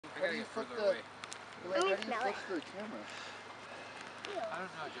How do you flip the camera? I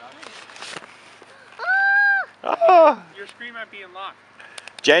don't know, Josh. Oh. Your screen might be unlocked.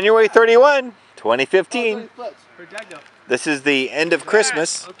 January 31, 2015. Where'd Dad go? This is the end of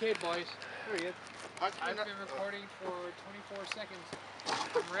Christmas. Okay, boys. There he is. I've been recording for 24 seconds.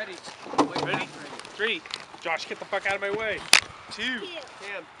 I'm ready. Ready? 3. Josh, get the fuck out of my way. 2. Cam, you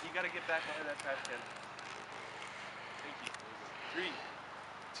gotta get back behind that trash can. Thank you. 3,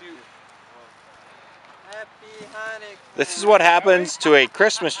 2. Happy Hanukkah. This is what happens to a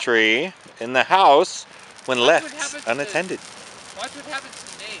Christmas tree in the house when left unattended. Watch what happens to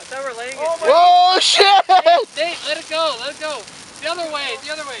Nate. I thought we were laying it. Whoa, shit! Nate, let it go. Let it go. The other way.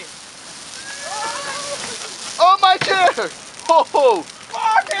 The other way. Oh, my chair! Oh!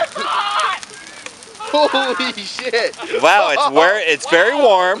 Fucking hot! Holy shit! Wow, it's very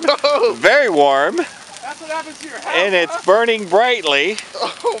warm. Very warm. That's what happens to your house. And it's burning brightly.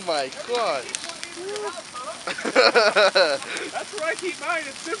 Oh my god. That's where I keep mine.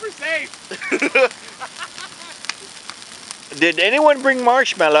 It's super safe. Did anyone bring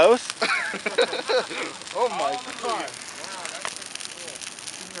marshmallows? Oh my god.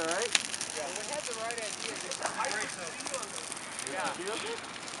 Alright? Yeah, we had the right idea. Yeah. We had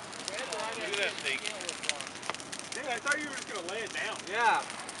the right idea. Look at that thing. Dude, I thought you were just going to lay it down. Yeah.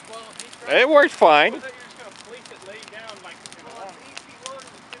 Well, It worked I fine. thought you were just going to place it laid down like in a wall.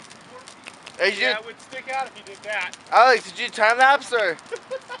 Hey, Yeah, it would stick out if you did that. Alex, did you do time lapse or?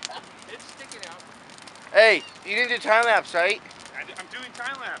 it's sticking out. Hey, you didn't do time lapse, right? I'm doing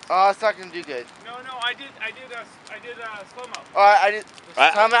time lapse. Oh, it's not gonna do good. No, I did slow mo. Oh, I did.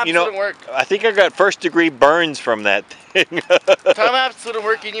 Time lapse wouldn't work. I think I got first degree burns from that thing. Time lapse wouldn't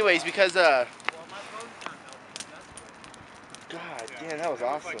work anyways because God damn, that was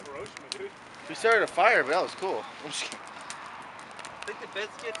awesome. Like Hiroshima, dude. We started a fire, but that was cool. I think the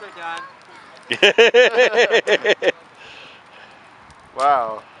biscuits are done.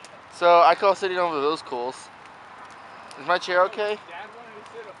 Wow. So I call sitting over those cools. Is my chair okay? Dad wanted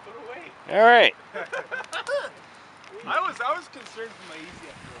to sit a foot away. All right. I was concerned for my easy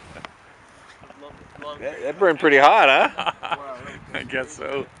That burned pretty hot, huh? Wow, I guess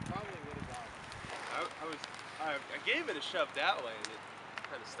so. I gave it a shove that way and it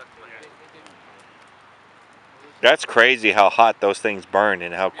kind of stuck to my head. That's crazy how hot those things burn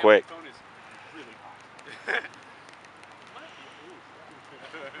and how quick. My phone is really hot.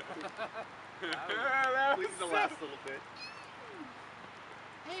 Please the last little bit.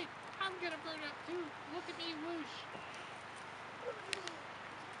 Hey, I'm gonna burn up too. Look at me, whoosh.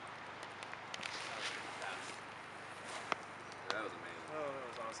 That was amazing. Oh, that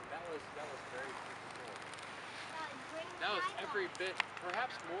was awesome. That was very cool. That was every bit,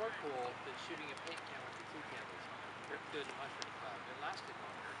 perhaps more cool than shooting a paint can with the 2 candles on it. Did a mushroom cloud. It lasted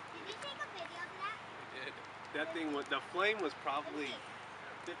longer. Did you take a video of that? We did. That thing was, the flame was probably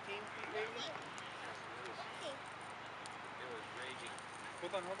 15 feet maybe. It was raging.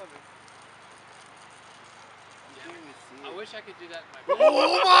 Hold on. I wish I could do that in my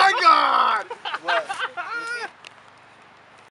Oh my god! What?